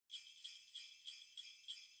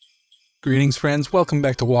Greetings, friends. Welcome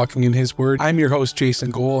back to Walking in His Word. I'm your host,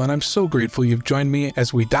 Jason Gohl, and I'm so grateful you've joined me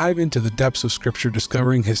as we dive into the depths of Scripture,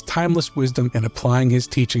 discovering His timeless wisdom and applying His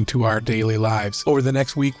teaching to our daily lives. Over the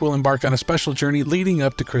next week, we'll embark on a special journey leading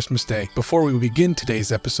up to Christmas Day. Before we begin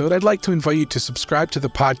today's episode, I'd like to invite you to subscribe to the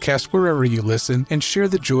podcast wherever you listen and share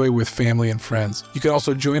the joy with family and friends. You can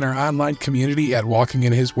also join our online community at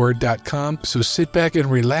walkinginhisword.com. So sit back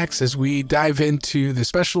and relax as we dive into the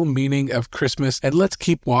special meaning of Christmas, and let's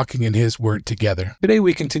keep walking in His Word together. Today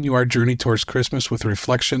we continue our journey towards Christmas with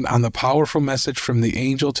reflection on the powerful message from the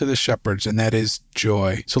angel to the shepherds, and that is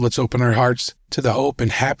joy. So let's open our hearts to the hope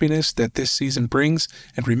and happiness that this season brings,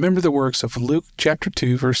 and remember the words of Luke chapter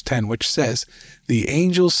 2 verse 10, which says, "The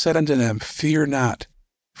angels said unto them, Fear not,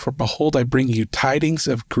 for behold, I bring you tidings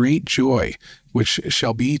of great joy, which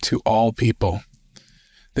shall be to all people."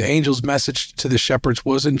 The angel's message to the shepherds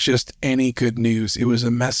wasn't just any good news. It was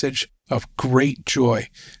a message of great joy.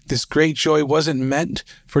 This great joy wasn't meant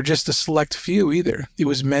for just a select few either. It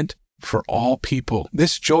was meant for all people.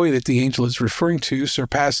 This joy that the angel is referring to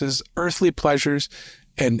surpasses earthly pleasures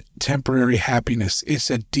and temporary happiness. It's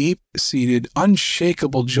a deep-seated,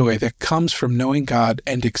 unshakable joy that comes from knowing God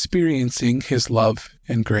and experiencing His love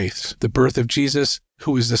and grace. The birth of Jesus,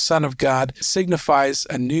 who is the Son of God, signifies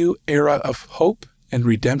a new era of hope and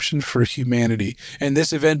redemption for humanity. And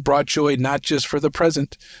this event brought joy not just for the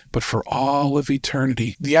present, but for all of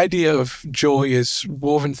eternity. The idea of joy is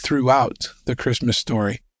woven throughout the Christmas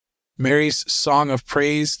story. Mary's song of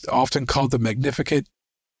praise, often called the Magnificat,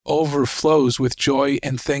 overflows with joy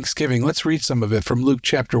and thanksgiving. Let's read some of it from Luke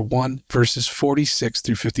chapter 1, verses 46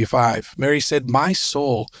 through 55. Mary said, "My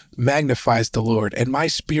soul magnifies the Lord, and my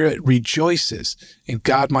spirit rejoices in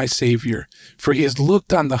God my Savior, for He has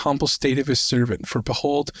looked on the humble state of His servant. For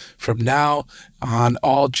behold, from now on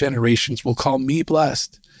all generations will call me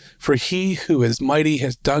blessed. For He who is mighty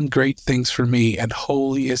has done great things for me, and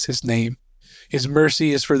holy is His name. His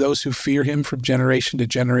mercy is for those who fear Him from generation to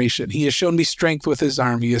generation. He has shown me strength with His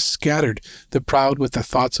arm. He has scattered the proud with the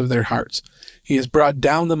thoughts of their hearts. He has brought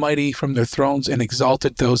down the mighty from their thrones and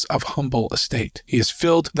exalted those of humble estate. He has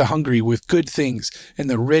filled the hungry with good things, and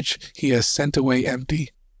the rich He has sent away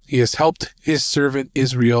empty. He has helped His servant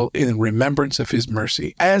Israel in remembrance of His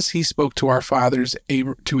mercy, as He spoke to our fathers,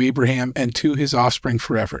 to Abraham, and to his offspring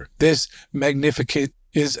forever." This Magnificat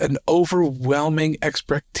is an overwhelming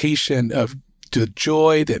expectation of the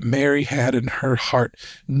joy that Mary had in her heart,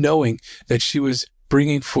 knowing that she was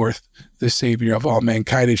bringing forth the Savior of all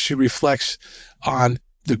mankind. As she reflects on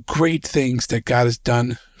the great things that God has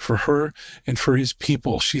done for her and for His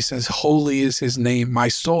people, she says, "Holy is His name. My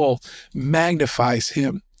soul magnifies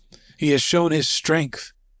Him. He has shown His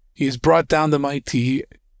strength. He has brought down the mighty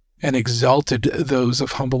and exalted those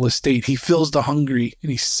of humble estate. He fills the hungry, and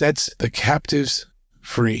He sets the captives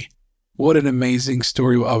free." What an amazing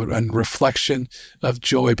story and reflection of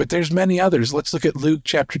joy. But there's many others. Let's look at Luke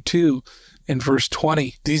chapter 2 and verse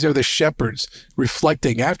 20. These are the shepherds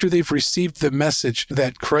reflecting. After they've received the message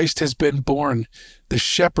that Christ has been born, the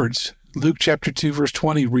shepherds, Luke chapter 2 verse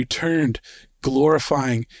 20, returned,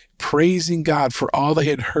 glorifying, praising God for all they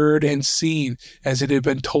had heard and seen as it had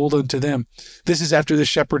been told unto them. This is after the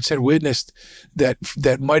shepherds had witnessed that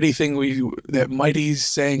mighty thing, that mighty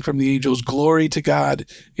saying from the angels, "Glory to God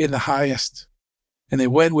in the highest." And they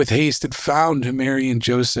went with haste and found Mary and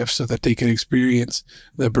Joseph so that they could experience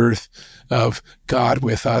the birth of God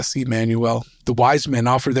with us, Emmanuel. The wise men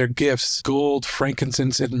offer their gifts, gold,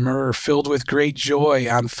 frankincense, and myrrh, filled with great joy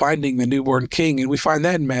on finding the newborn king. And we find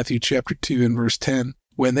that in Matthew chapter 2 and verse 10.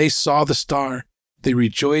 When they saw the star, they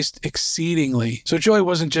rejoiced exceedingly. So joy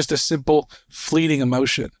wasn't just a simple, fleeting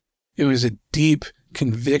emotion. It was a deep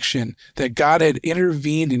conviction that God had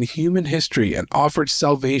intervened in human history and offered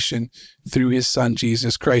salvation through His Son,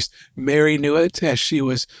 Jesus Christ. Mary knew it as she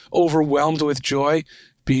was overwhelmed with joy,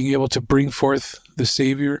 being able to bring forth the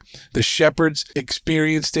Savior. The shepherds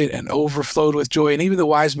experienced it and overflowed with joy. And even the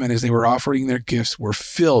wise men, as they were offering their gifts, were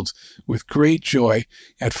filled with great joy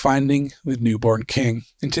at finding the newborn King.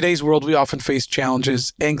 In today's world, we often face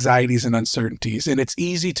challenges, anxieties, and uncertainties, and it's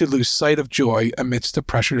easy to lose sight of joy amidst the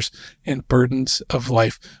pressures and burdens of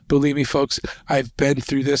life. Believe me, folks, I've been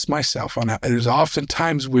through this myself. There's often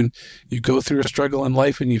times when you go through a struggle in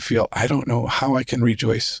life and you feel, I don't know how I can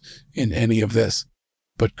rejoice in any of this.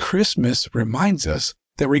 But Christmas reminds us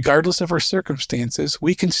that regardless of our circumstances,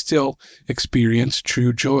 we can still experience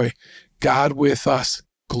true joy. God with us.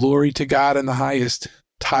 Glory to God in the highest.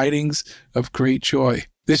 Tidings of great joy.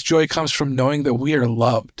 This joy comes from knowing that we are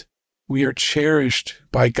loved, We are cherished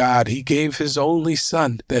by God. He gave his only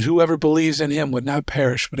Son, that whoever believes in him would not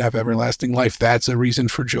perish but have everlasting life. That's a reason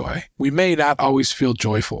for joy. We may not always feel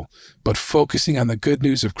joyful, but focusing on the good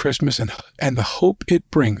news of Christmas and the hope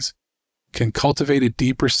it brings can cultivate a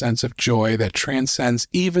deeper sense of joy that transcends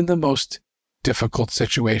even the most difficult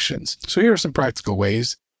situations. So here are some practical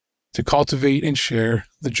ways to cultivate and share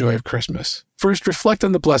the joy of Christmas. First, reflect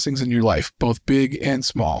on the blessings in your life, both big and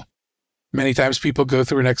small. Many times people go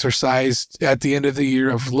through an exercise at the end of the year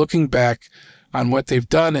of looking back on what they've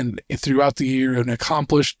done and throughout the year and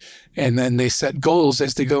accomplished, and then they set goals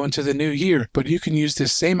as they go into the new year. But you can use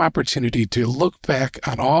this same opportunity to look back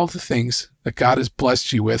on all the things that God has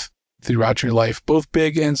blessed you with throughout your life, both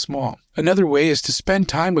big and small. Another way is to spend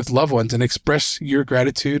time with loved ones and express your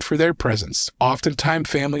gratitude for their presence. Oftentimes,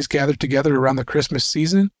 families gather together around the Christmas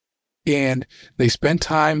season, and they spend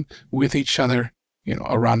time with each other,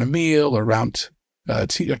 around a meal, around a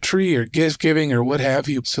tree or gift giving or what have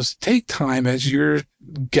you. So take time as you're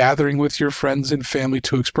gathering with your friends and family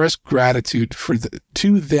to express gratitude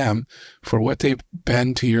to them for what they've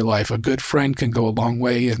been to your life. A good friend can go a long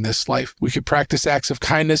way in this life. We could practice acts of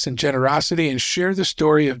kindness and generosity and share the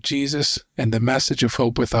story of Jesus and the message of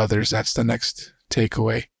hope with others. That's the next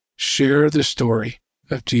takeaway. Share the story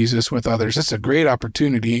of Jesus with others. It's a great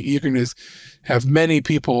opportunity. You're going to have many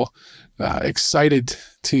people excited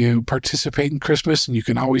to participate in Christmas, and you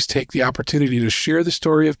can always take the opportunity to share the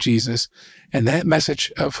story of Jesus and that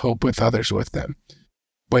message of hope with others with them.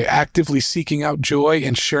 By actively seeking out joy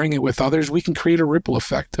and sharing it with others, we can create a ripple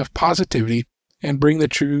effect of positivity and bring the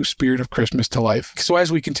true spirit of Christmas to life. So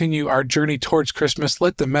as we continue our journey towards Christmas,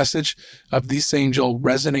 let the message of this angel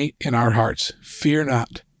resonate in our hearts. Fear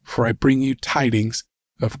not, for I bring you tidings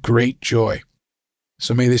of great joy.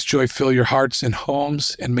 So may this joy fill your hearts and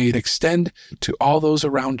homes, and may it extend to all those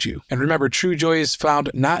around you. And remember, true joy is found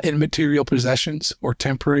not in material possessions or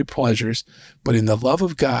temporary pleasures, but in the love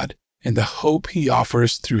of God and the hope he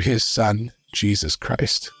offers through his Son, Jesus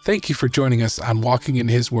Christ. Thank you for joining us on Walking in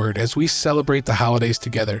His Word as we celebrate the holidays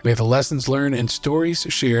together. May the lessons learned and stories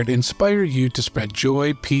shared inspire you to spread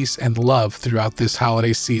joy, peace, and love throughout this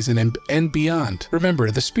holiday season and beyond.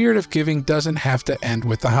 Remember, the spirit of giving doesn't have to end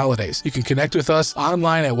with the holidays. You can connect with us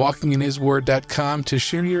online at walkinginhisword.com to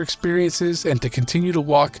share your experiences and to continue to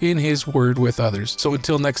walk in His Word with others. So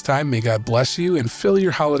until next time, may God bless you and fill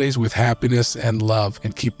your holidays with happiness and love,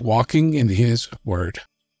 and keep walking in His Word.